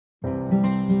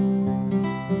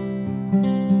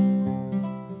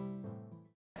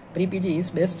Pre-PG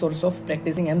is best source of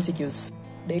practicing MCQs.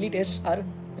 Daily tests are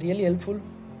really helpful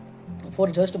for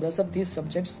just brush up these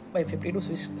subjects by 50 to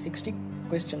 60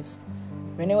 questions.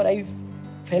 Whenever I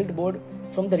felt bored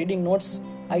from the reading notes,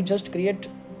 I just create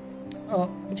a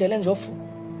challenge of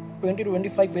 20 to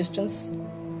 25 questions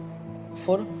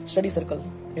for study circle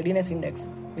readiness index,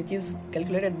 which is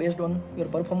calculated based on your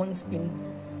performance in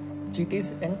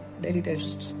GTs and daily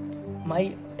tests.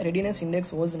 My readiness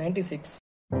index was 96.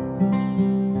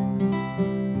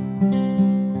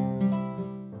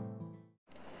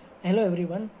 Hello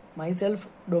everyone, myself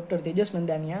Dr. Tejas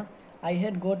Nandania. I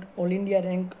had got All India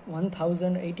rank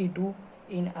 1082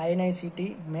 in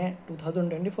INICET May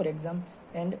 2024 exam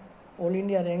and All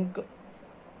India rank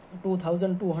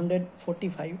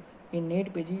 2245 in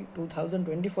NEET PG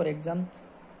 2024 exam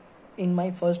in my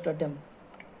first attempt.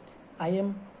 I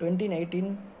am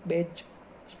 2019 batch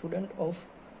student of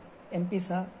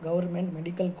MPSA Government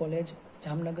Medical College,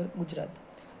 Jamnagar, Gujarat.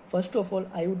 First of all,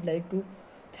 I would like to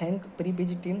thank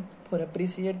pre-PG team for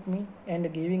appreciate me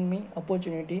and giving me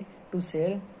opportunity to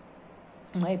share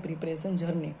my preparation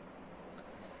journey.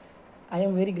 I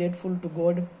am very grateful to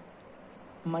God,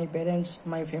 my parents,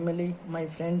 my family, my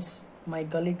friends, my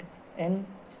colleague and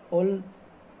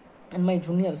my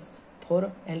juniors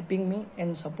for helping me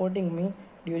and supporting me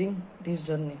during this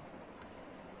journey.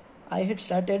 I had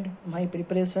started my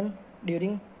preparation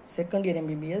during second year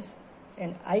MBBS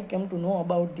and I came to know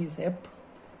about this app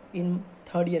in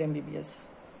third year MBBS.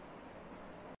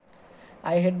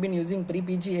 I had been using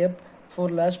pre-PG app for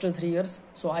last 3 years,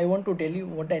 so I want to tell you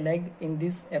what I liked in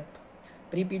this app.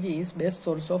 Pre-PG is best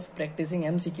source of practicing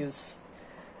MCQs.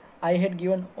 I had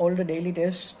given all the daily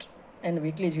tests and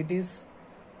weekly GTs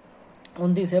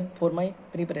on this app for my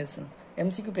preparation.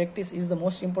 MCQ practice is the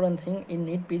most important thing in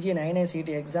NEET PG and INICET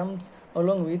exams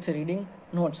along with reading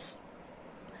notes.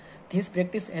 This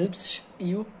practice helps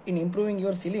you in improving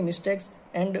your silly mistakes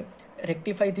and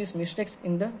rectify these mistakes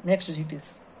in the next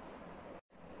GTs.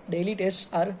 Daily tests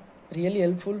are really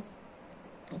helpful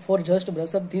for just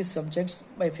brush up these subjects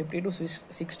by 50 to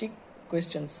 60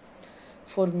 questions.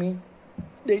 For me,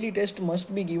 daily test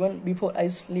must be given before I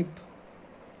sleep.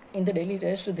 In the daily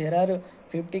test, there are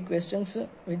 50 questions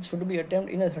which should be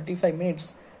attempted in 35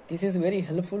 minutes. This is very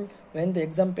helpful when the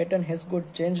exam pattern has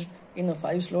got changed in a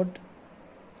 5 slot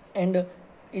and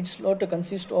each slot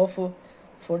consists of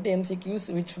 40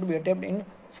 MCQs which should be attempted in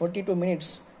 42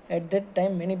 minutes. At that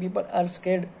time, many people are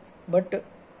scared, but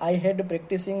I had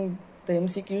practicing the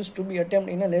MCQs to be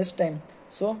attempted in a less time.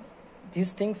 So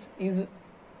these things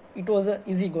it was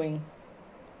easy going.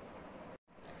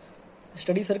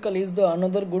 Study circle is the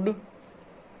another good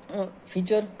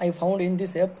feature I found in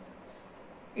this app.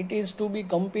 It is to be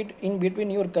compete in between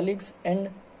your colleagues and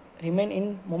remain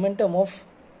in momentum of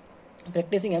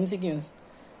practicing MCQs.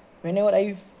 Whenever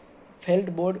I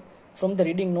felt bored from the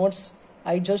reading notes,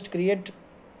 I just create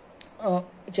a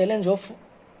challenge of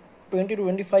 20 to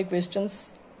 25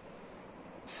 questions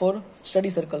for study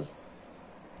circle.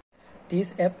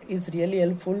 This app is really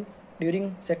helpful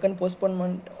during second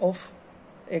postponement of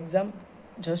exam,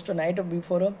 just a night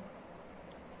before a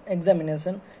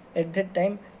examination. At that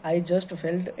time, I just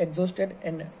felt exhausted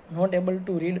and not able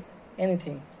to read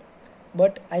anything.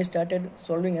 But I started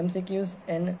solving MCQs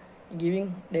and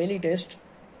giving daily tests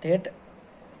that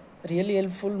really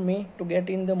helpful me to get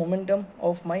in the momentum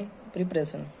of my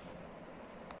preparation.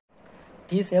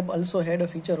 This app also had a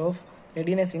feature of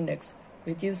readiness index,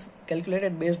 which is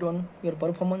calculated based on your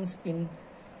performance in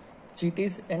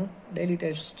GTs and daily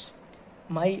tests.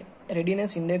 My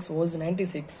readiness index was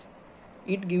 96.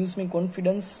 It gives me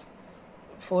confidence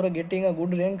for getting a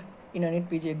good rank in a NEET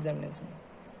PG examination.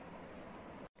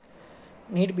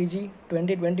 NEET PG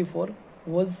 2024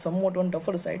 was somewhat on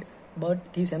tougher side,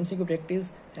 but this MCQ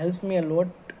practice helps me a lot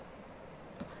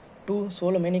to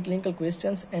solve many clinical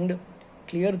questions and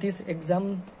clear this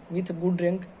exam with a good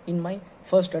rank in my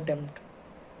first attempt.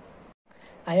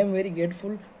 I am very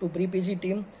grateful to pre-PG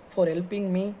team for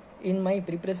helping me in my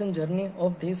preparation journey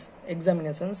of these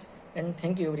examinations, and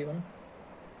thank you everyone.